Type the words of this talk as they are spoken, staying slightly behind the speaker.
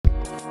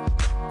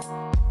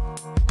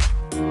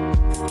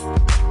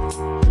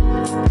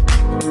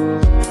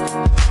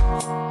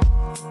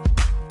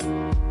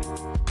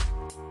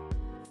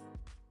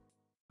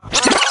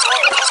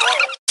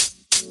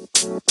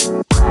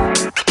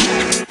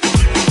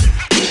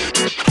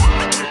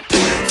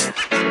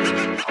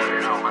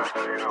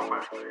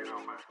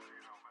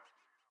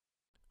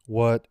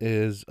What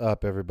is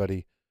up,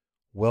 everybody?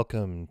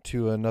 Welcome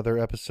to another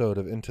episode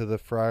of Into the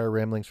Fryer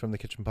Ramblings from the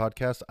Kitchen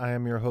podcast. I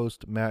am your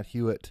host, Matt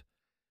Hewitt.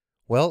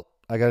 Well,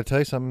 I got to tell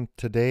you something.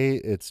 Today,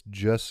 it's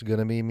just going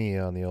to be me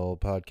on the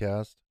old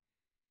podcast.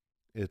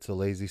 It's a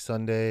lazy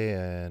Sunday,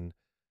 and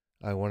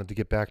I wanted to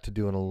get back to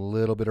doing a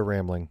little bit of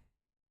rambling.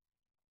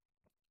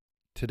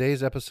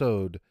 Today's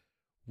episode,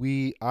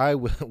 I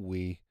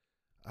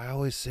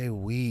always say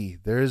we.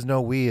 There is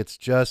no we, it's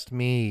just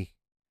me.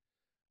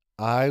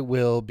 I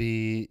will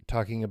be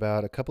talking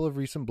about a couple of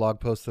recent blog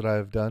posts that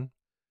I've done.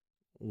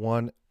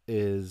 One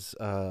is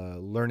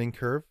Learning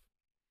Curve,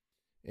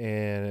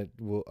 and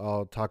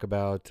I'll talk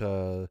about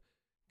kind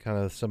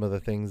of some of the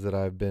things that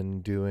I've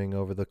been doing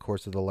over the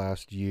course of the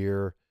last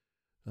year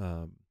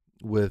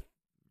with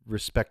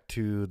respect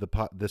to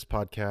this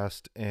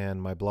podcast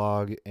and my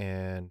blog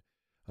and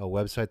a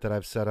website that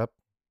I've set up.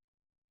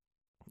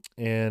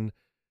 And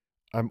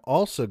I'm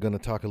also going to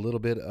talk a little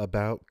bit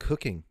about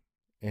cooking.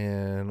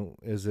 And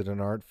is it an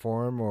art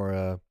form or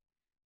a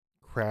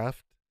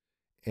craft?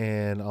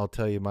 And I'll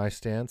tell you my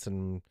stance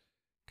and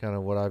kind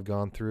of what I've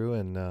gone through,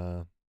 and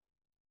I'm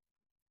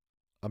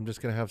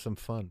just going to have some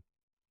fun.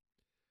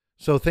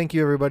 So thank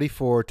you, everybody,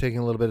 for taking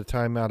a little bit of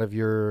time out of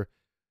your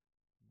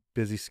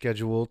busy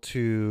schedule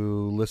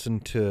to listen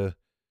to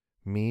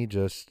me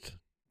just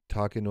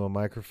talking to a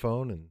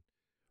microphone and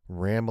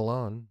ramble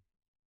on.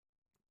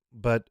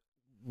 But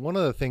one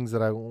of the things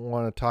that I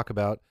want to talk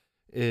about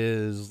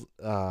is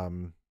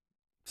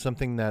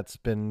something that's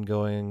been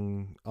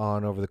going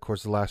on over the course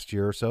of the last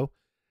year or so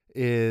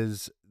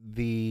is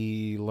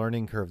the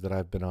learning curve that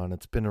I've been on.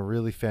 It's been a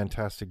really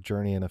fantastic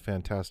journey and a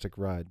fantastic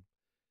ride.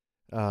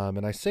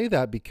 And I say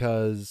that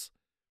because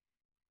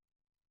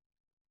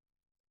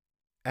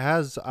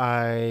as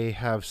I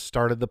have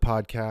started the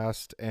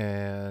podcast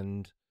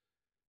and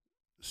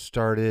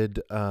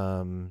started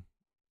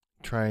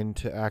trying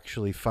to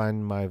actually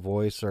find my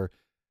voice, or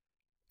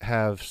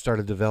have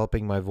started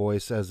developing my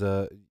voice as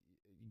a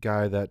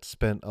guy that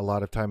spent a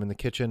lot of time in the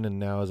kitchen, and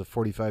now as a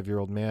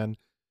 45-year-old man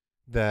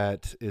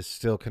that is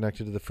still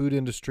connected to the food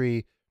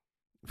industry,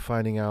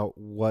 finding out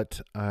what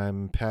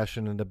I'm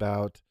passionate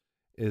about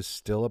is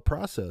still a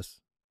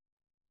process.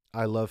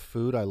 I love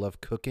food. I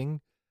love cooking.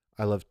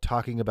 I love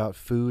talking about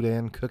food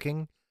and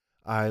cooking.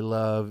 I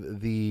love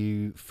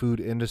the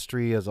food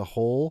industry as a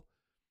whole.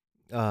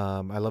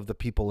 I love the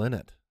people in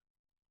it,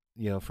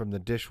 from the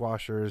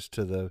dishwashers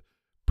to the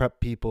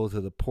prep people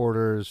to the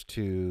porters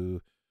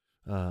to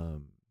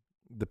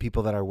the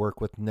people that I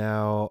work with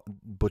now,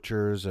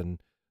 butchers and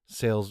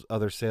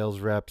other sales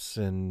reps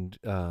and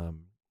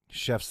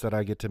chefs that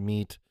I get to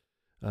meet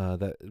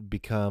that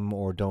become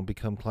or don't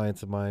become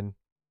clients of mine.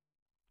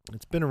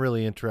 It's been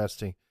really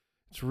interesting.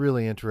 It's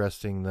really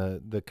interesting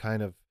the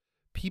kind of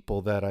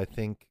people that I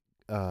think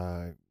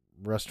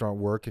restaurant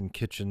work and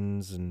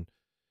kitchens and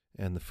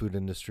the food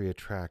industry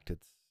attract.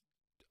 It's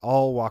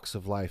all walks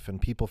of life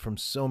and people from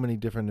so many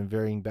different and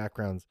varying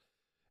backgrounds.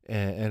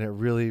 And it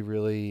really,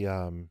 really,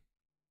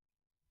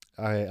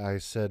 I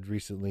said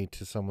recently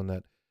to someone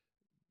that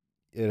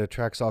it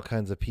attracts all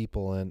kinds of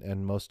people,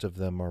 and most of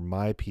them are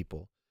my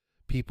people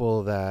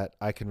that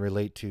I can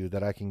relate to,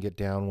 that I can get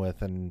down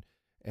with and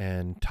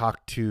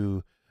talk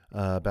to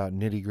about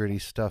nitty gritty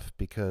stuff,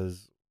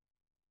 because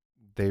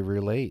they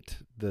relate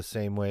the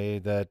same way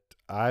that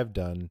I've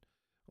done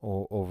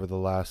over the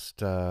last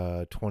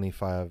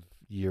 25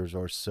 years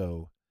or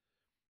so.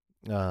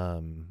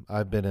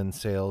 I've been in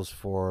sales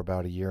for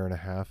about a year and a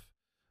half,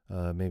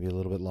 maybe a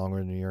little bit longer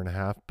than a year and a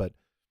half, but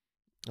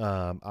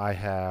I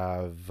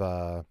have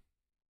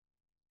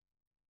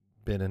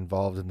been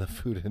involved in the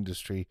food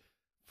industry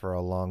for a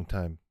long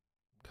time,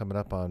 coming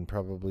up on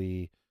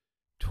probably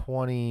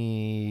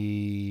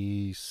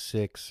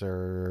 26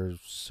 or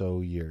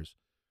so years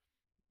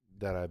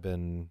that I've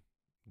been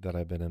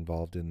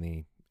involved in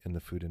the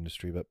food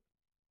industry. But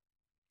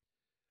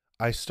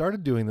I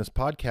started doing this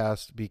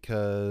podcast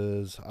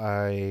because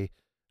I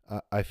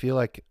feel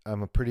like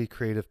I'm a pretty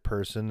creative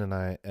person, and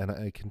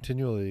I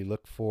continually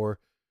look for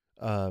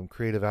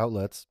creative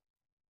outlets.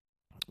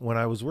 When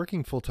I was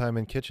working full time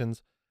in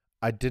kitchens,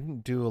 I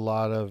didn't do a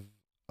lot of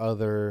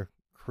other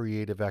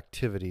creative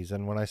activities.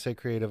 And when I say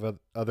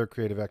other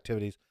creative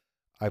activities,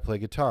 I play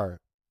guitar.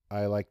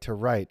 I like to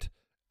write.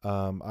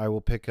 I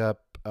will pick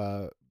up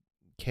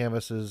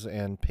canvases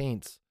and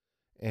paints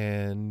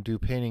and do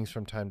paintings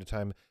from time to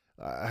time.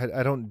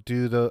 I don't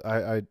do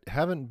I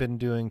haven't been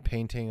doing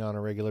painting on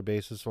a regular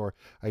basis, or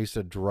I used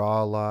to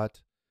draw a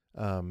lot.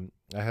 I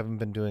haven't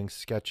been doing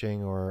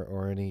sketching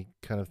or any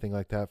kind of thing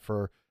like that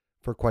for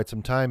quite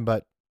some time,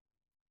 but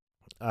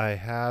I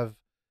have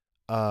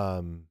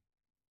been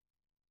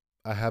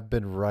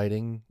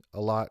writing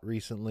a lot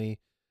recently,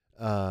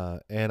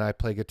 and I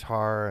play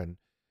guitar,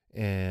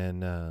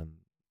 and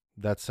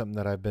that's something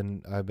that I've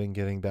been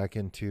getting back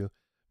into.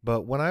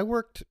 But when I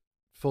worked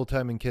full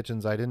time in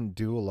kitchens, I didn't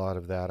do a lot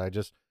of that.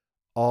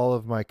 All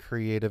of my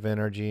creative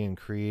energy and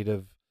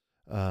creative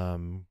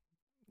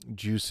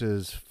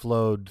juices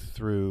flowed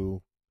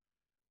through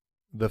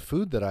the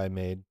food that I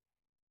made.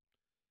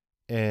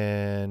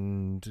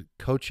 and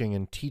coaching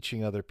and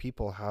teaching other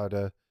people how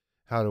to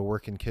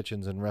work in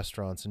kitchens and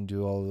restaurants and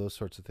do all of those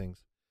sorts of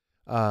things.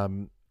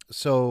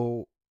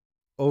 So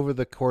over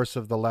the course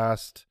of the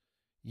last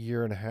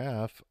year and a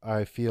half,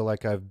 I feel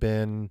like I've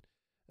been,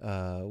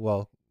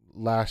 well,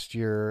 last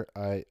year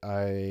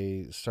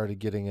I started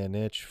getting an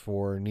itch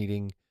for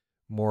needing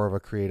more of a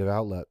creative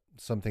outlet,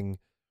 something,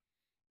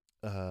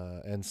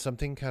 and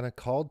something kind of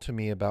called to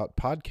me about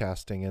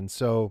podcasting, and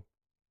so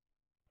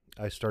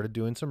I started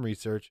doing some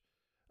research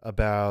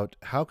about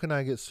how can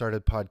I get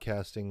started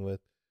podcasting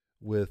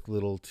with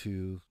little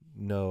to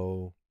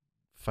no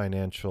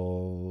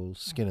financial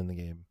skin in the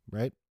game,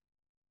 right?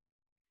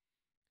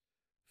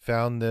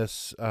 Found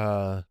this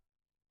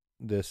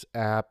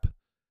app,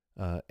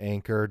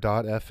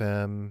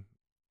 Anchor.fm,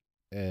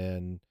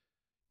 and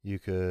you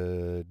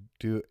could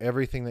do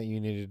everything that you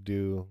need to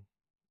do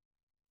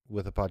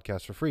with a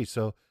podcast for free.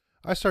 So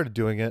I started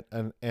doing it,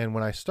 and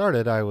when I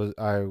started, I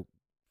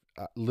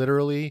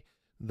literally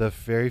the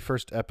very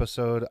first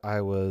episode I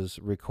was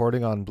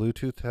recording on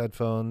Bluetooth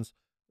headphones,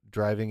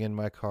 driving in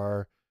my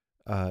car,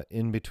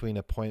 in between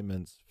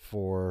appointments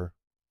for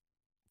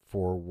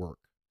work,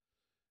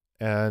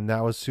 and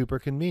that was super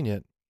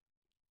convenient.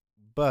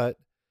 But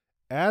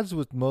as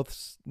with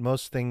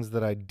most things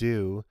that I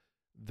do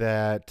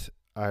that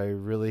I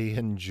really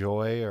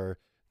enjoy or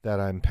that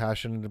I'm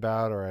passionate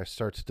about or I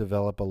start to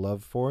develop a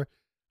love for,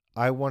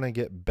 I want to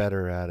get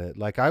better at it.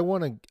 Like I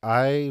want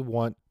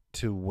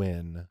to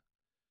win.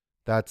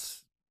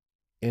 That's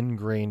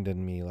ingrained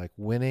in me. Like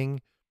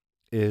winning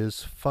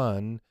is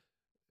fun.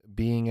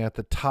 Being at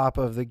the top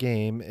of the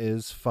game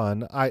is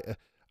fun. I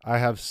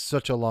have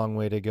such a long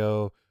way to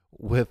go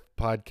with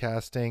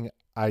podcasting.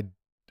 I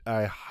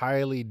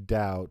highly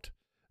doubt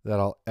that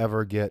I'll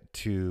ever get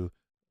to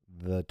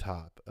the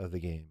top of the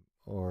game.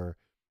 Or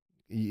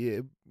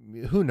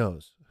who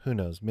knows? Who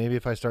knows? Maybe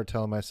if I start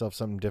telling myself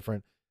something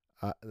different,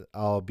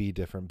 I'll be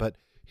different. But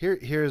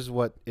here's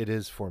what it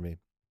is for me.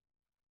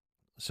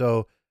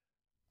 So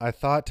I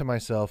thought to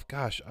myself,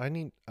 gosh,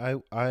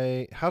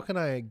 how can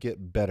I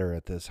get better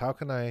at this? How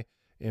can I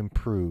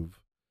improve?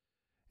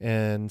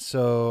 And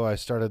so I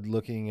started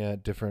looking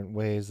at different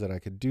ways that I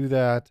could do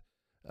that.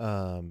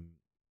 I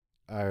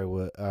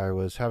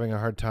was having a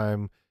hard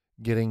time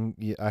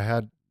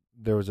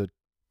there was a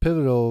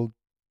pivotal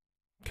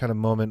kind of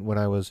moment when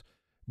I was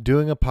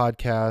doing a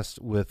podcast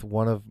with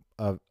one of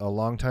a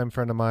longtime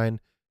friend of mine,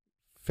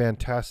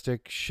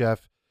 fantastic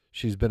chef.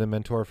 She's been a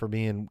mentor for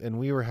me, and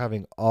we were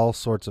having all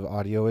sorts of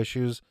audio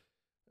issues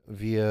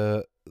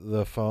via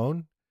the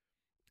phone.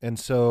 And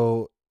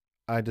so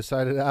I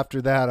decided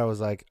after that, I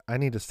was like, I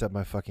need to step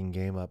my fucking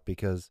game up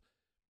because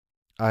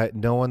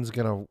no one's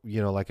gonna,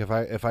 like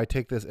if I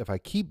take this, if I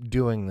keep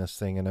doing this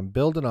thing and I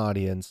build an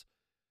audience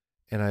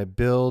and I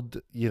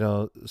build,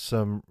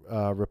 some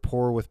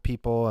rapport with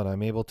people and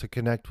I'm able to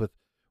connect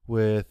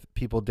with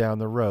people down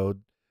the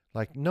road,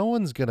 like no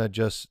one's gonna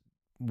just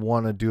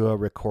want to do a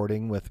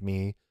recording with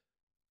me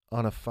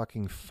on a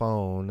fucking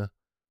phone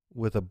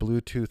with a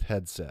Bluetooth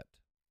headset,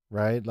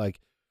 right? Like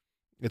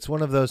it's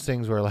one of those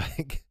things where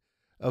like,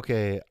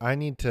 okay,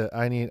 I'm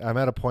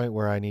at a point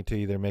where I need to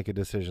either make a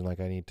decision,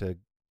 like I need to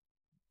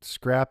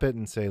scrap it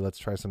and say, let's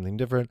try something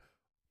different,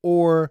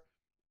 or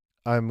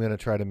I'm going to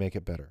try to make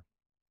it better.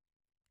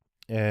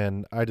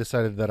 And I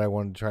decided that I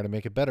wanted to try to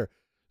make it better.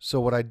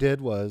 So what I did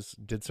was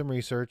did some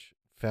research,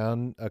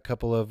 found a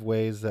couple of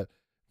ways that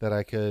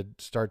I could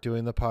start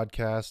doing the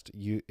podcast,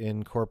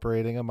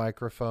 incorporating a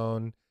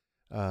microphone,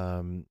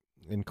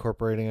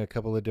 incorporating a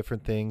couple of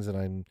different things,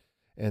 and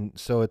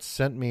so it's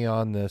sent me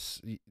on this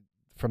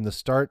from the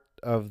start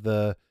of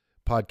the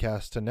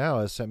podcast to now.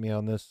 Has sent me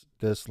on this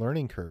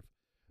learning curve.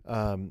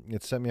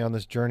 It sent me on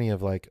this journey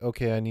of like,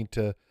 okay, I need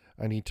to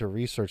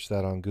research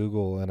that on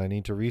Google and I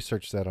need to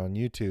research that on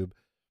YouTube.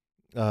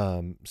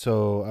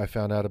 So I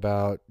found out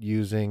about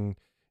using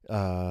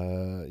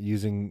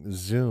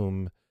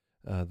Zoom,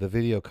 the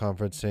video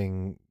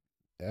conferencing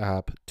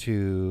app,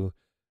 to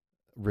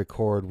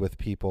record with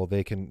people.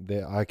 I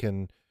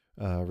can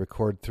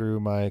record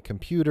through my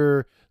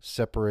computer,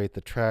 separate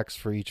the tracks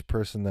for each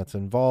person that's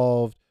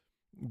involved.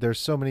 There's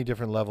so many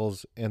different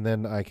levels, and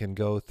then I can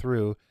go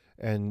through,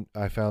 and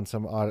I found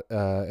some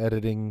audio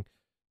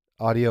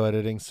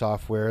editing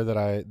software that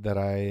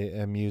I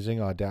am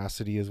using.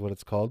 Audacity is what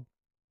it's called.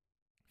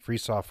 Free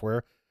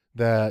software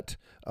that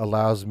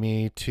allows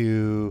me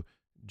to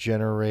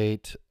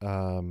generate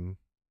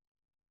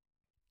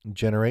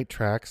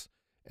tracks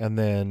and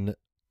then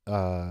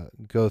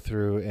go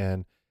through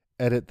and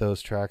edit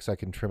those tracks. I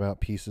can trim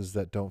out pieces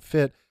that don't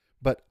fit,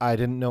 but I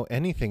didn't know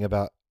anything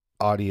about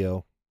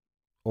audio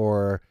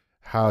or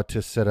how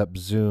to set up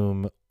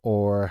Zoom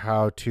or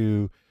how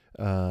to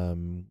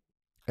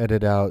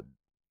edit out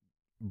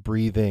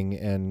breathing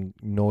and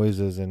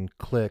noises and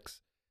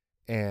clicks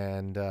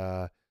and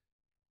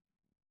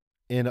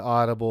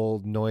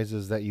inaudible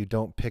noises that you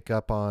don't pick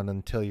up on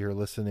until you're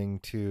listening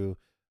to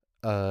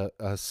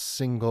a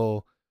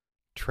single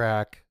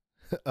track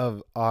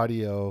of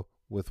audio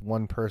with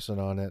one person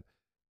on it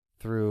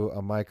through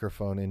a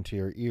microphone into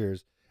your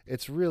ears.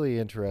 it's really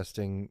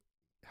interesting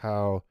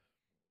how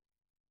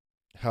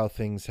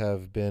things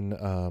have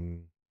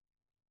been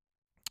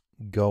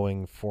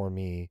going for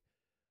me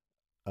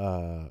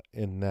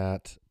in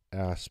that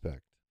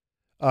aspect.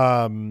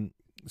 Um,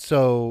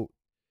 so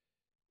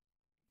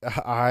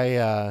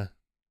I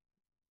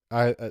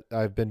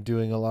I've been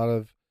doing a lot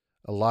of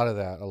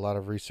that, a lot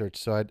of research.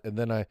 So and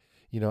then I,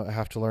 I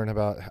have to learn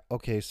about,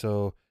 okay,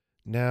 so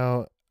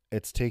now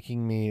it's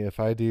taking me, if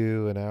I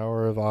do an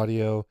hour of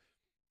audio,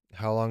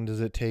 how long does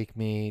it take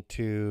me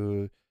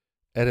to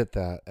edit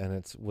that? And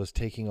it was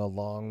taking a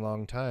long,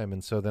 long time.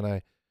 And so then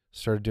I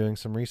started doing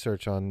some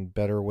research on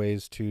better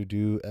ways to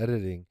do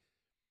editing.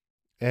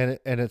 And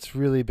it's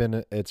really been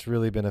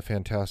a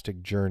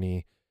fantastic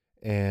journey.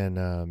 And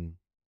I'm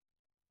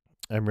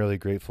really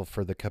grateful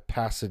for the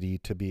capacity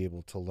to be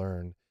able to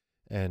learn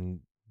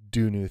and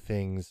do new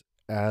things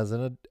as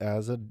an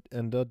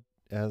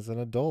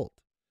adult.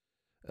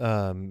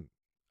 Um,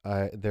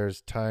 I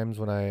there's times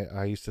when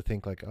I used to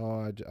think like,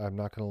 oh, I'm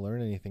not going to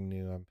learn anything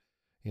new.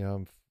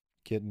 I'm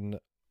getting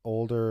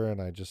older,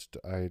 and I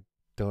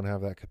don't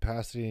have that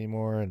capacity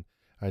anymore, and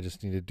I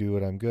just need to do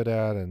what I'm good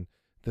at, and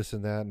this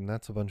and that, and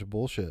that's a bunch of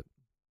bullshit.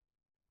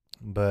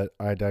 But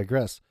I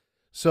digress.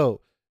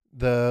 So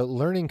the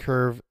learning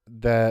curve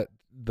that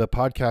the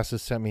podcast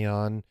has sent me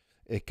on,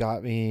 it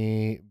got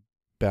me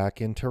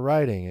back into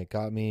writing. It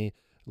got me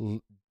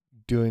l-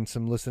 doing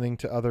some listening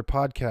to other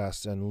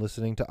podcasts and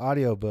listening to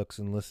audiobooks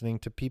and listening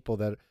to people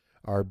that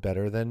are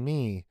better than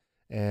me,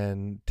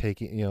 and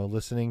taking,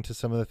 listening to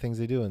some of the things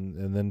they do,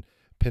 and then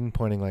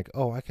pinpointing like,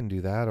 oh, I can do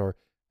that, or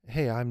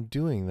hey, I'm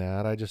doing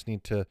that. I just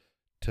need to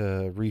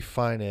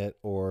refine it,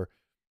 or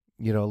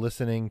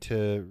listening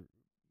to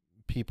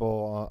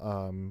people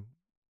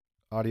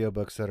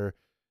audiobooks that are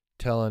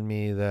telling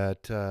me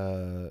that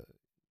in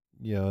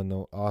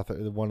the author,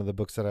 one of the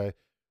books that I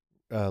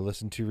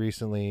listened to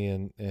recently,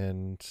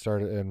 and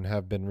started and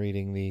have been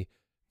reading the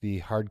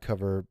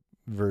hardcover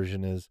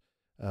version, is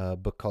a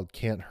book called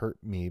Can't Hurt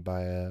Me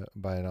by an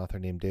author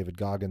named David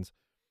Goggins.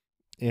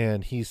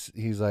 And he's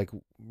like,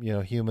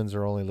 humans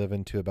are only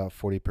living to about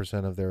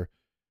 40% of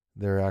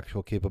their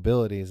actual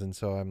capabilities. And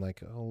so I'm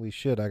like, holy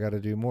shit, I got to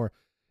do more.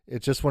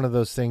 It's just one of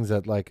those things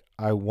that, like,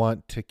 I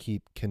want to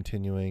keep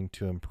continuing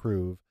to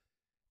improve,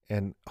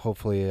 and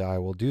hopefully I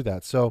will do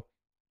that. So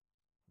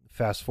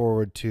fast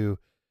forward to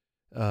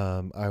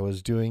I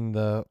was doing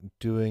the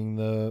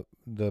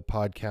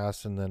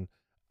podcast, and then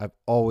I've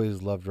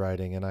always loved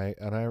writing, and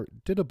I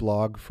did a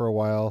blog for a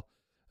while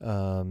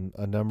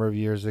a number of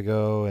years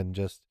ago, and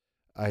just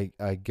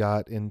I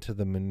got into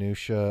the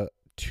minutia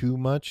too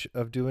much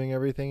of doing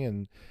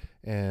everything,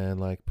 and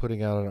like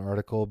putting out an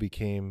article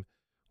became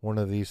one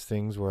of these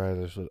things where I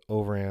just would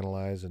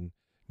overanalyze and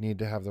need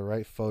to have the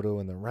right photo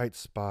in the right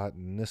spot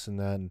and this and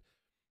that,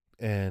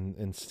 and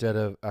instead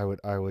of,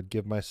 I would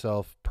give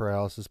myself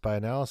paralysis by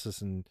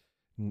analysis, and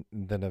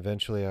then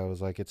eventually I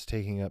was like,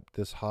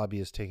 this hobby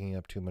is taking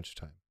up too much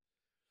time,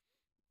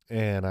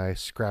 and I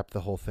scrapped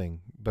the whole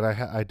thing. But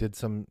I did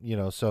some,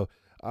 so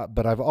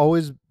but I've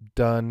always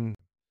done,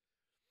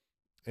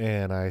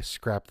 and I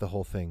scrapped the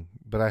whole thing.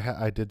 But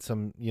I did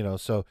some,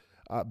 so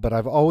but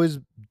I've always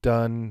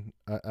done,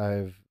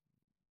 I've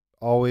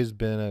always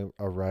been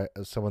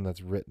someone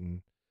that's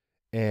written,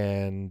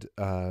 and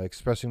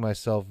expressing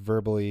myself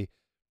verbally,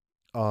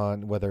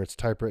 on whether it's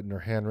typewritten or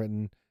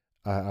handwritten.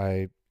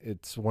 I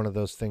It's one of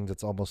those things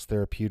that's almost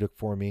therapeutic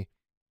for me,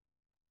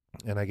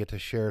 and I get to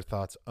share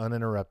thoughts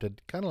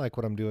uninterrupted, kind of like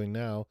what I'm doing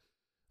now,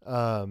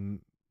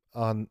 um,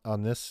 on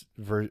this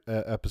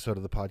episode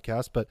of the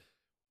podcast. But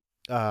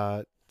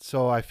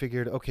so I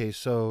figured, okay,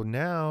 so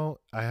now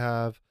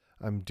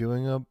I'm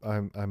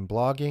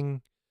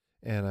blogging,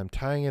 and I'm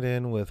tying it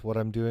in with what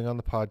I'm doing on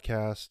the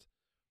podcast,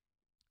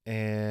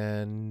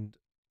 and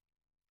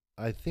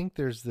I think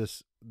there's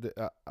this.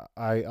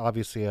 I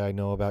obviously I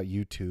know about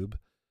YouTube,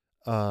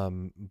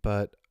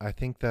 but I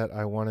think that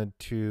I wanted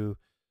to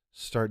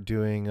start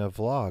doing a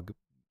vlog.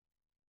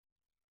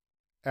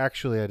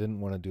 Actually, I didn't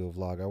want to do a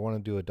vlog. I want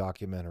to do a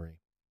documentary.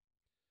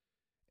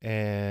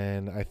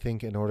 And I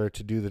think in order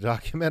to do the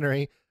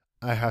documentary,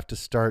 I have to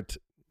start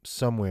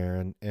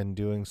somewhere, and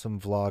doing some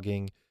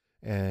vlogging,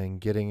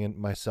 and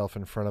myself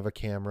in front of a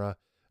camera,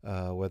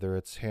 whether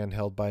it's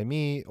handheld by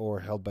me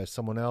or held by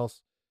someone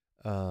else.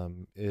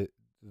 The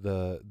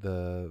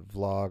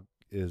vlog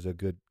is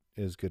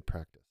good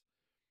practice.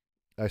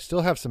 I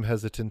still have some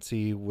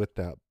hesitancy with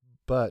that,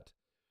 but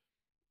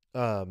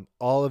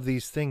all of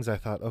these things, I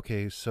thought,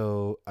 okay,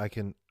 so I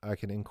can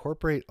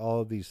incorporate all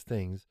of these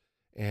things,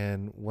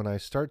 and when I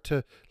start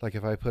to, like,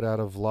 if I put out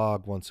a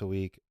vlog once a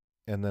week,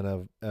 and then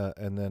a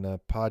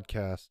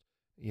podcast,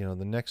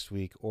 the next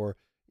week, or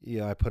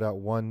I put out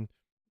one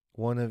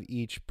of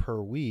each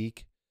per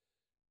week,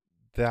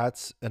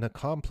 that's an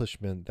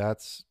accomplishment,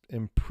 that's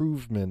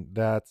improvement,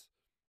 that's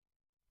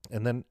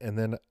and then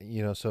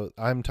so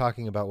I'm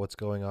talking about what's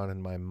going on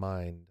in my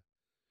mind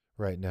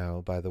right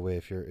now, by the way,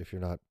 if you're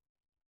not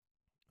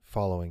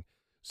following.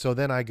 So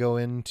then I go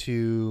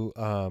into,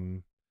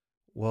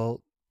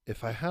 well,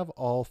 if I have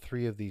all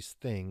three of these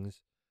things,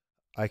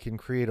 I can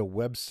create a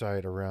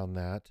website around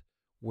that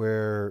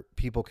where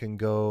people can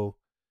go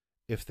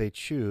if they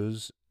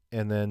choose,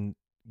 and then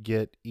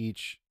get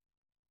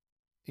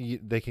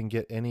they can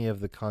get any of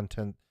the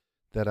content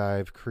that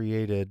I've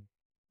created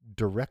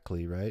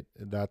directly, right?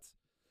 That's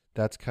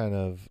kind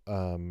of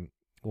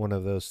one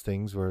of those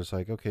things where it's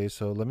like, okay,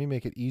 so let me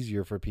make it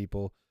easier for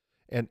people.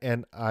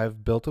 And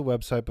I've built a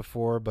website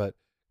before, but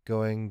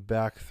going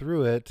back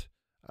through it,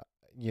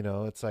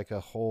 it's like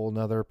a whole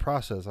nother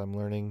process. I'm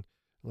learning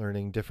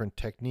different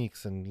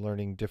techniques and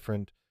learning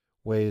different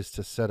ways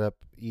to set up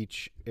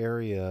each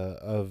area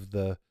of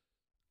the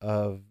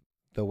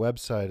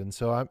website. And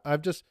so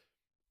I've just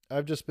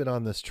been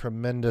on this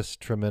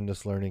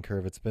tremendous learning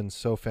curve. It's been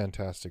so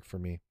fantastic for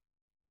me.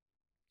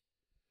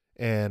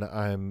 And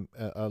I'm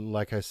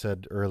like I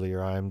said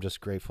earlier, I'm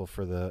just grateful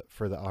for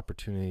the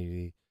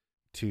opportunity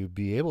to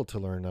be able to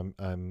learn.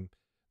 I'm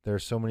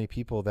there's so many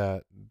people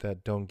that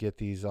don't get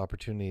these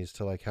opportunities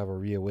to like have a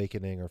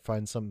reawakening or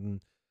find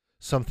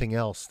something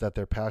else that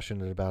they're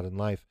passionate about in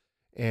life.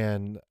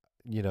 And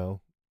you know,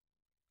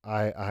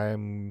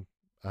 I'm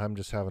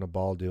just having a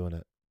ball doing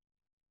it.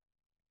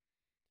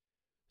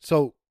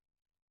 So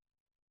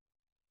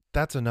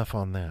that's enough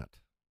on that.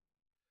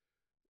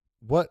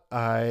 What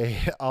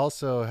I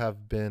also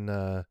have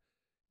been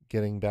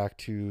getting back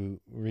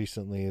to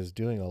recently is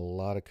doing a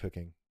lot of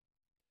cooking.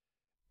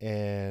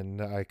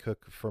 And I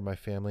cook for my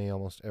family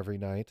almost every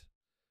night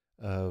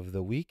of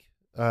the week.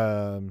 There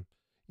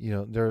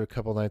are a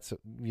couple nights that,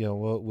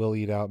 we'll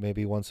eat out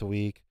maybe once a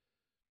week.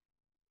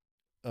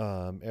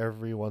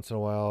 Every once in a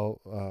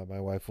while, my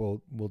wife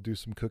will do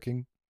some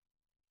cooking,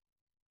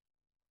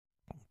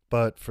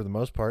 but for the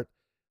most part,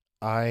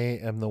 I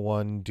am the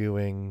one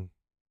doing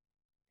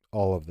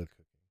all of the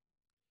cooking.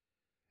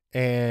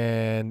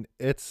 And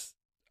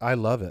I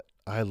love it.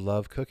 I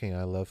love cooking.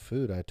 I love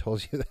food. I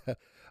told you that.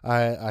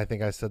 I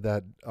think I said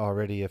that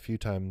already a few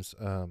times.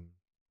 I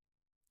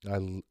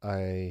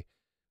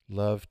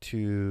love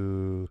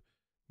to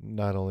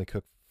not only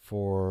cook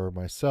for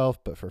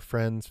myself but for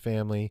friends,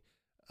 family,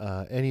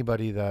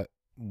 anybody that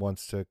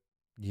wants to,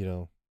 you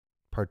know,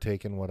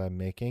 partake in what I'm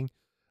making.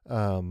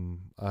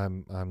 I'm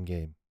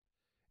game.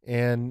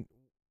 And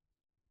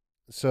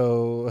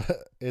so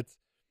it's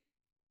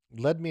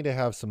led me to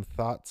have some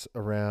thoughts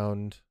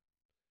around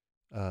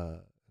uh,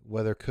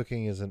 whether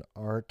cooking is an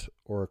art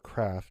or a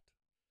craft,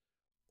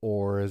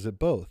 or is it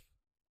both?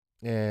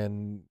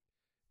 And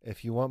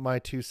if you want my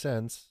 2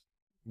 cents,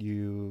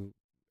 you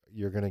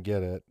you're gonna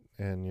get it,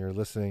 and you're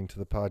listening to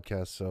the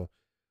podcast, so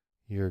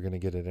you're gonna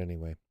get it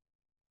anyway.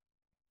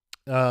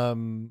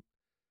 Um,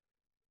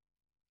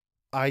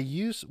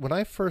 when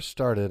I first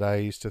started, I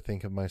used to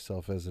think of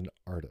myself as an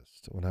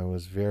artist when I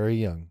was very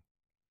young,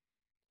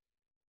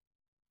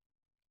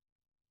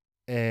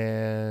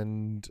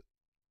 and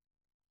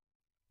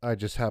I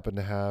just happened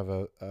to have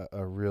a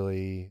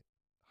really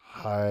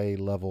high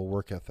level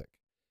work ethic.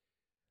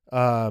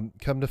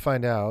 Come to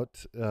find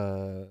out,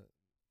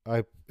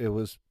 I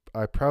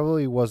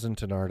probably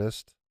wasn't an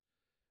artist.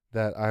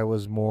 That I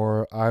was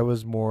more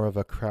of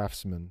a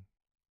craftsman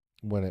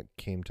when it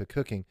came to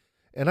cooking,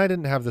 and I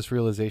didn't have this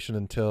realization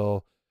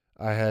until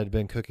I had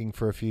been cooking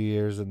for a few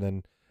years, and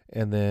then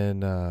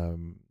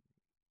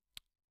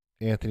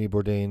Anthony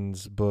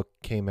Bourdain's book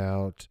came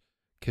out,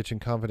 Kitchen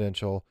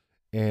Confidential,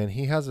 and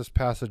he has this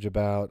passage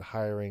about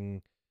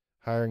hiring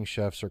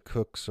chefs or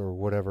cooks or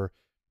whatever,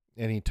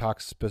 and he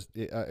talks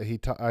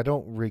I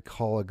don't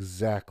recall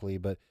exactly,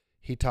 but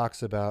he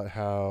talks about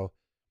how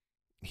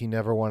he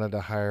never wanted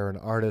to hire an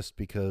artist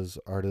because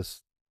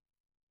artists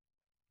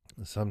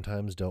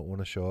sometimes don't want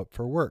to show up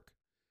for work.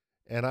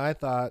 And I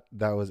thought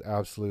that was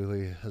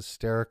absolutely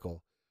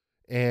hysterical.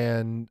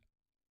 And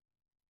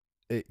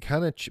it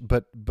kind of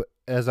but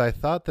as I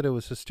thought that it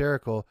was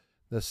hysterical,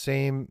 the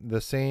same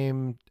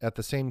at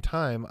the same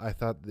time I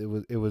thought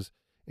it was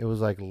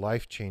like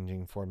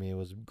life-changing for me. It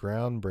was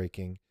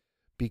groundbreaking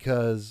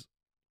because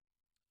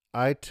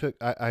I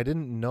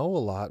didn't know a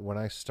lot when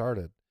I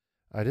started.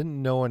 I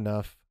didn't know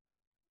enough.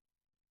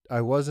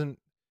 I wasn't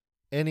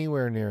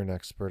anywhere near an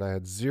expert. I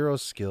had zero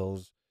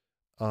skills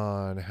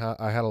on how.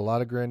 I had a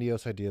lot of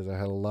grandiose ideas. I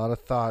had a lot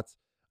of thoughts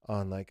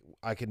on like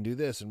I can do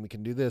this and we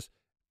can do this.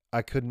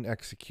 I couldn't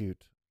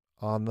execute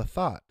on the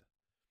thought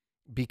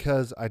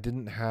because I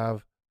didn't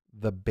have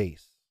the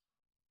base.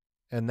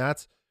 And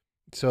that's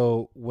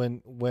so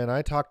when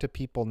I talk to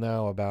people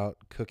now about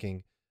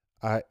cooking,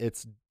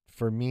 it's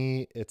for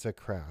me it's a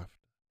craft.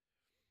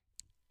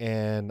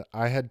 And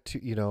I had to,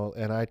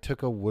 and I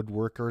took a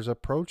woodworker's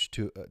approach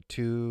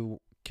to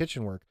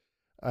kitchen work.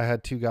 I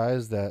had two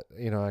guys that,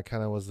 I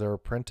kind of was their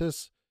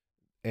apprentice,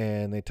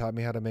 and they taught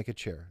me how to make a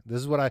chair.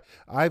 This is what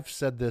I've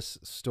said this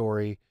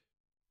story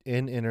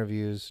in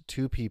interviews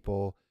to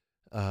people,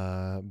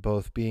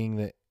 both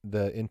being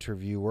the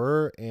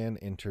interviewer and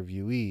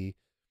interviewee.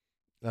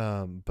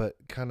 But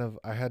kind of,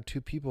 I had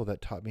two people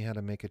that taught me how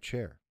to make a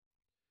chair,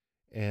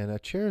 and a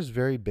chair is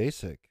very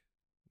basic.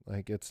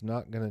 Like it's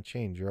not gonna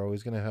change. You're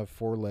always gonna have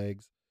four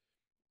legs,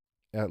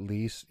 at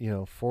least.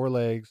 Four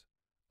legs,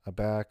 a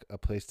back, a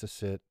place to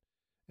sit,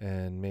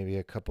 and maybe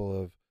a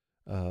couple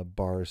of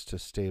bars to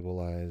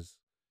stabilize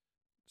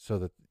so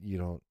that you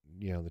don't,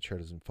 the chair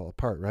doesn't fall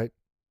apart, right?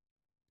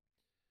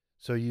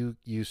 So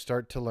you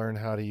start to learn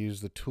how to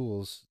use the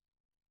tools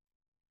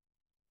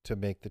to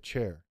make the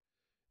chair.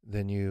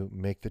 Then you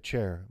make the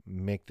chair,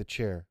 make the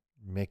chair,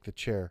 make the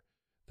chair.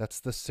 That's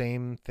the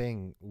same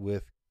thing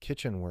with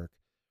kitchen work.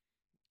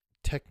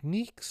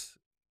 Techniques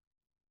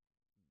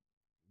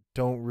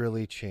don't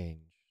really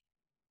change.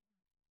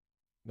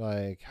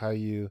 Like how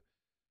you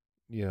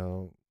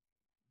know,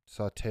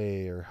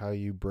 saute, or how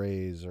you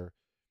braise, or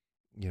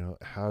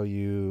how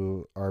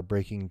you are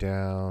breaking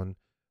down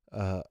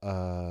uh,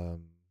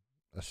 um,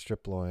 a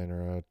strip loin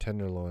or a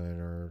tenderloin,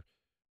 or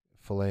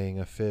filleting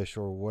a fish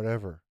or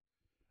whatever.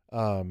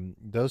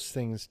 Those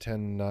things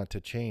tend not to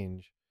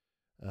change,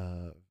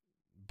 uh,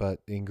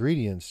 but the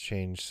ingredients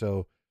change.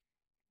 So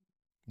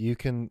you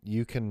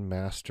can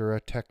master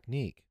a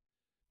technique,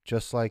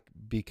 just like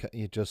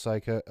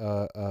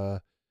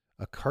a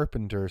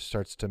carpenter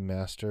starts to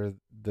master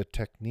the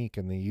technique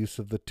and the use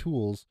of the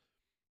tools,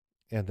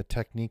 and the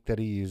technique that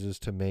he uses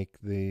to make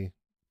the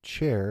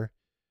chair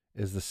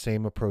is the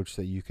same approach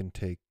that you can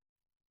take,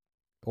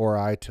 or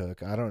I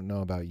took. I don't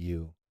know about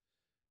you.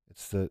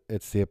 It's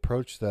the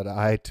approach that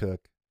I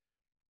took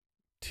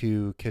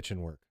to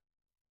kitchen work.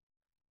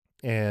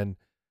 And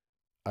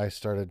I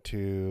started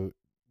to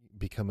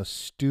become a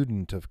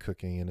student of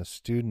cooking and a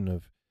student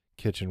of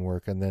kitchen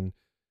work, and then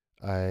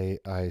I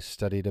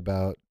studied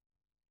about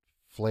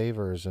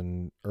flavors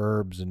and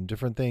herbs and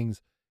different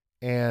things,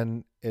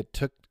 and it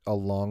took a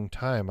long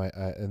time.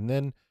 And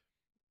then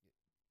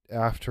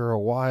after a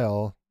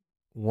while,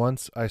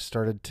 once I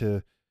started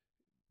to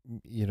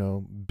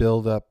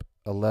build up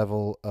a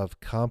level of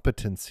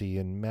competency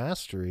and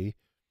mastery,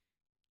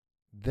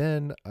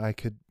 then I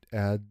could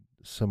add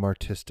some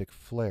artistic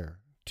flair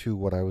to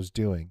what I was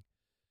doing.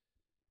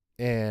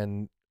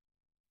 And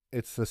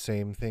it's the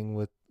same thing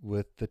with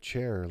the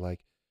chair.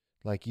 Like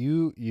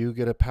you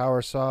get a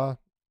power saw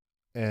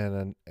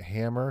and a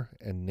hammer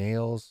and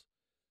nails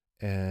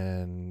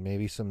and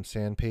maybe some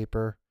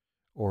sandpaper,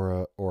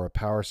 or a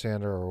power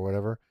sander or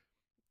whatever.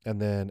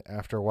 And then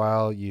after a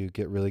while you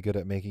get really good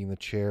at making the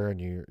chair, and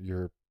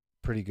you're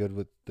pretty good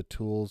with the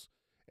tools.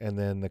 And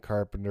then the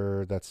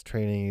carpenter that's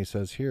training you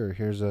says,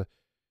 here's a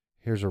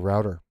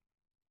router,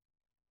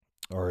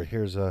 or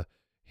here's a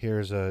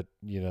a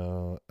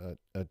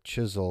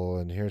chisel,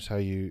 and here's how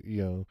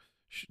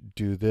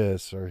do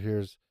this, or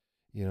here's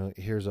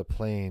a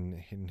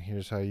plane, and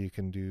here's how you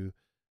can do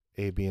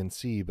A, B, and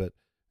C. But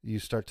you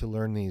start to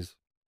learn the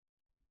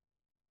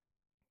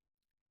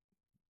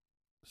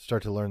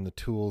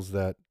tools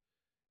that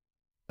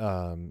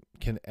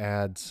can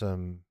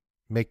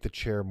make the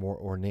chair more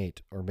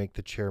ornate, or make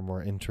the chair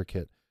more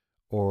intricate,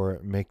 or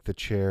make the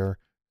chair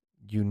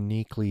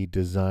uniquely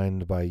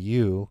designed by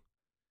you.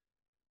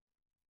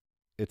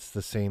 It's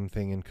the same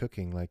thing in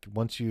cooking. Like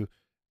once you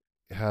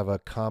have a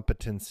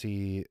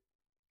competency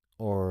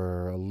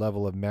or a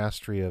level of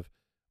mastery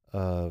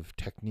of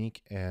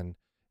technique, and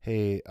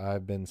hey,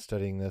 I've been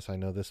studying this, I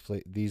know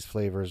these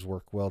flavors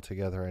work well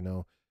together, I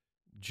know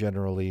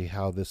generally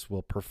how this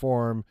will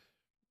perform,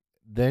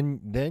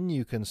 then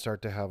you can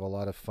start to have a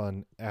lot of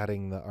fun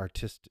adding the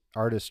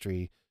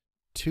artistry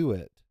to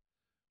it.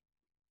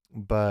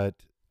 But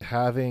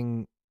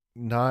having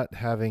not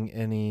having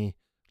any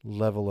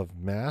level of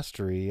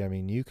mastery, I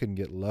mean, you can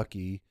get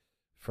lucky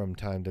from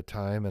time to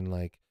time and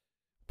like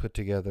put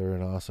together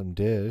an awesome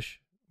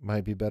dish.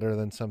 Might be better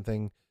than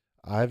something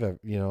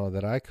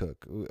that I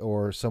cook,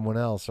 or someone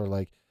else, or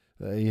like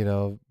uh, you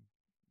know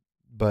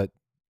but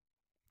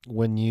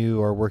when you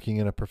are working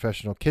in a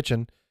professional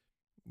kitchen,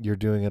 you're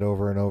doing it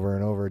over and over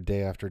and over,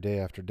 day after day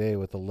after day,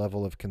 with a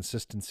level of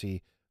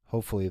consistency,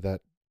 hopefully, that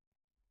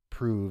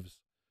proves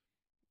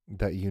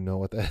that you know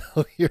what the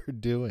hell you're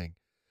doing.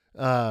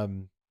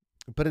 Um,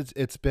 but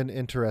it's been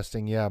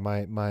interesting. Yeah,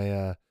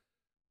 my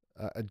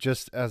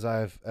just as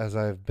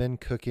I've been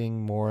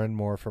cooking more and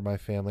more for my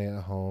family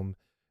at home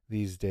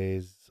these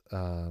days,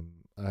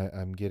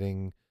 I'm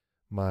getting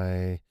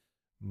my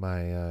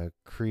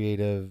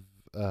creative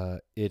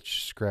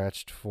itch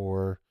scratched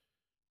for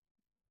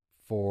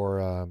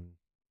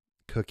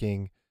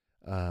cooking.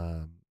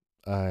 Um,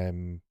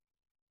 I'm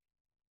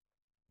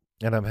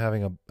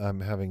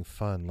I'm having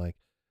fun. Like,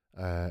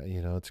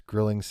 it's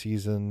grilling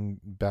season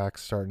back,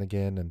 starting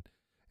again,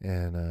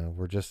 and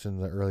we're just in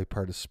the early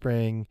part of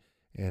spring.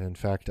 And in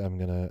fact, I'm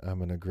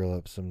gonna grill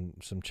up some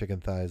chicken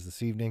thighs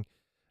this evening.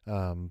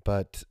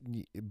 But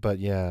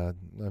yeah,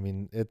 I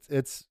mean,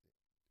 it's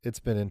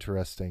been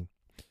interesting.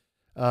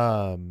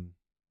 Um,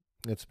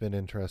 it's been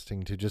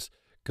interesting to just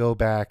go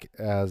back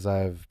as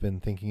I've been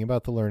thinking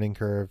about the learning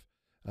curve,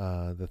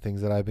 the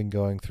things that I've been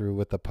going through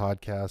with the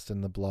podcast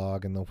and the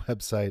blog and the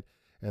website,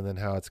 and then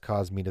how it's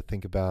caused me to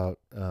think about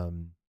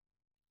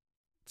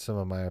some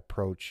of my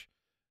approach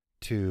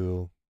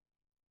to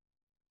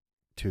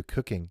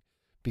cooking.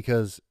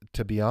 Because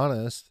to be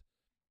honest,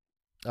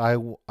 I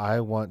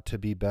want to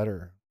be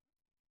better,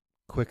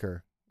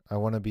 quicker. I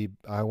want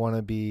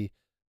to be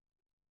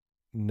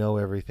know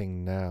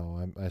everything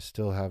now. I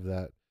still have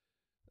that.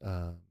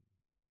 Uh,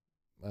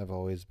 I've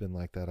always been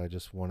like that. I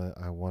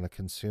want to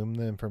consume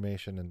the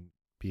information and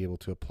be able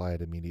to apply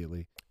it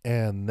immediately.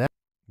 And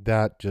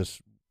that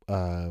just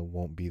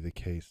won't be the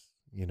case.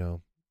 You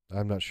know,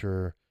 I'm not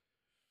sure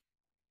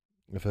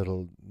if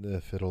it'll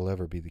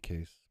ever be the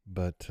case.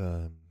 But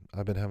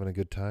I've been having a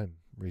good time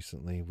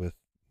recently with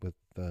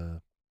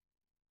the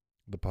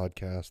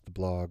podcast, the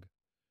blog,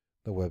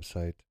 the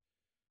website,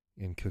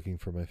 in cooking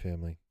for my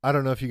family. I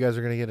don't know if you guys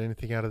are going to get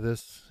anything out of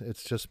this.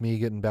 It's just me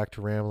getting back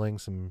to rambling,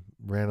 some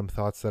random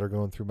thoughts that are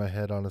going through my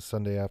head on a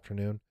Sunday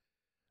afternoon.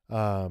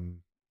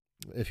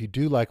 If you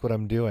do like what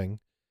I'm doing,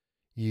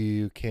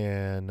 you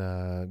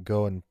can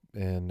go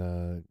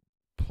and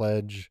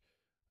pledge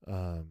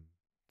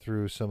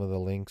through some of the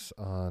links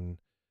on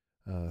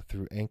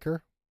through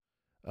Anchor.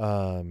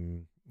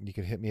 You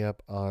can hit me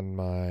up on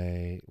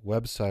my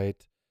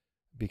website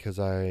because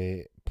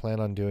I plan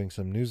on doing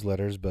some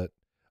newsletters, but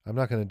I'm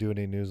not going to do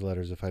any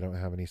newsletters if I don't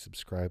have any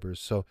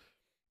subscribers. So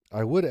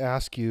I would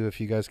ask you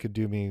if you guys could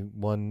do me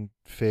one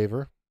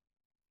favor,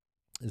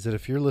 is that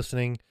if you're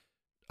listening,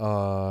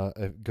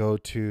 go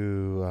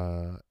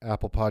to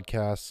Apple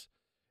Podcasts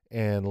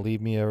and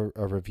leave me a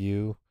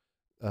review.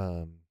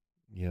 You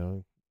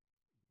know,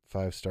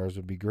 5 stars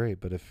would be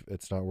great, but if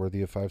it's not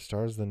worthy of 5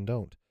 stars, then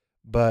don't.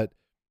 But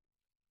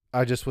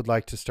I just would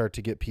like to start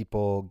to get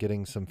people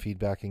getting some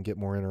feedback and get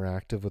more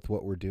interactive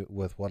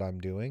with what I'm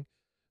doing,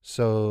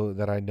 so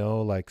that I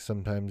know, like,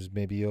 sometimes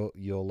maybe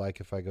you'll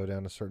like if I go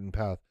down a certain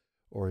path,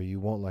 or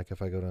you won't like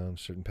if I go down a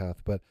certain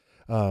path. But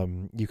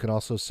you can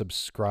also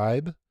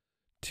subscribe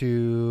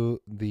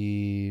to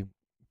the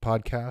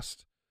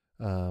podcast.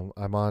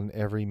 I'm on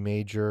every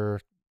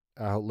major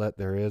outlet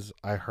there is: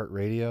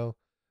 iHeartRadio,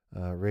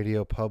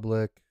 Radio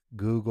Public,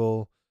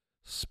 Google,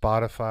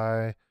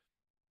 Spotify,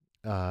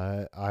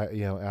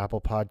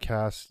 Apple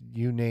Podcasts,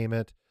 you name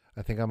it.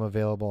 I think I'm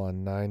available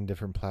on 9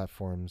 different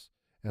platforms,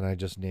 and I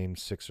just named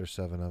 6 or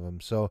 7 of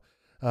them. So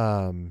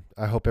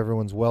I hope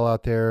everyone's well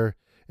out there,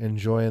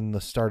 enjoying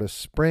the start of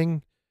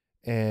spring,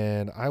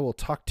 and I will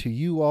talk to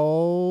you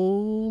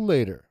all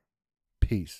later. Peace.